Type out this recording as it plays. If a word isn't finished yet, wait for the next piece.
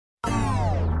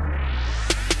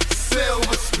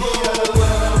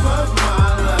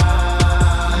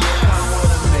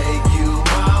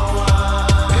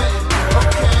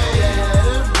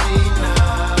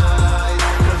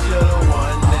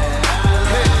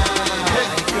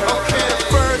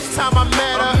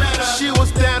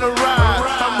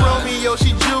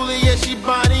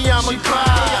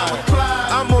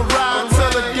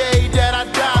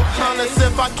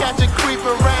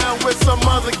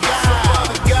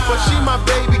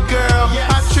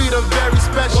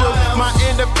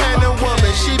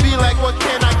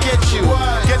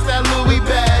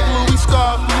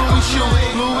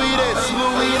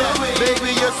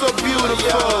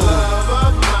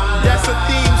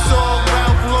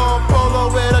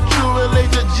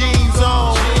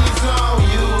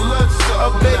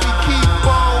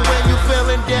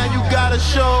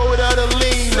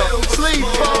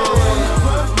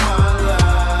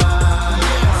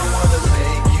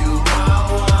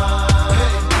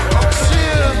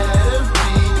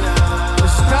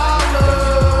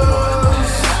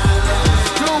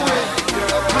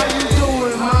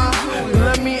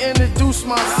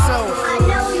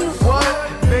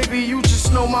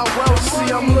my wealth.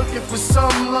 See, I'm looking for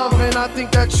some love, and I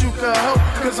think that you could help,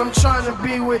 cause I'm trying to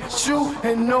be with you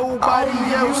and nobody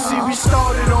else. See, we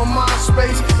started on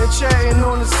MySpace and chatting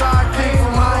on the side, came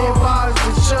from high vibes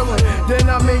to chillin'. Then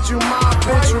I made you my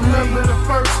bitch. Remember the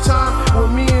first time when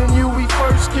me and you, we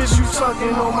first kissed, you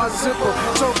tugging on my zipper,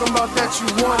 talking about that you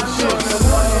wanted this.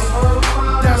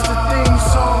 That's the theme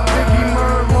song,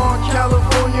 Biggie, Mark,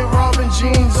 California, Robin,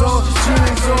 jeans on,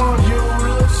 jeans on.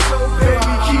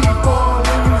 Baby, keep on.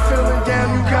 When you feeling down,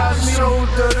 you got a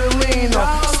shoulder to lean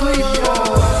on. Sleep on.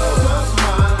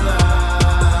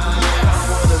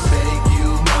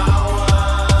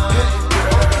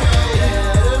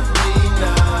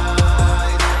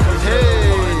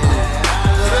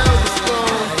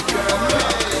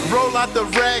 The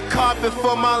red carpet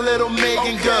for my little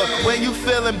Megan girl. When you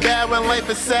feeling bad, when life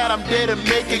is sad, I'm there to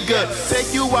make it good.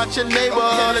 Take you out your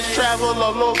neighborhood, let's travel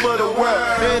all over the world.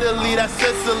 Italy, that's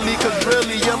Sicily, cause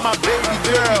really you're my baby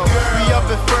girl. We up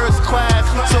in first class,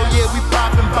 so yeah, we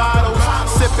popping bottles,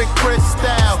 sipping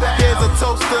Cristal. Here's a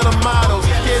toast to the models,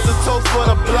 here's a toast for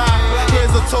the block,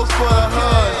 here's a toast for the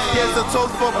hood, here's a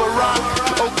toast for Barack.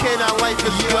 Okay, now life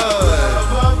is good.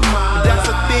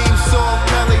 That's a theme song,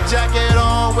 Kelly jacket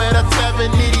on with a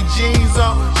 780 jeans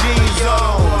on, jeans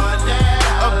on.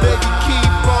 A baby,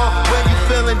 keep on. When you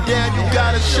feeling down, you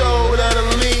gotta show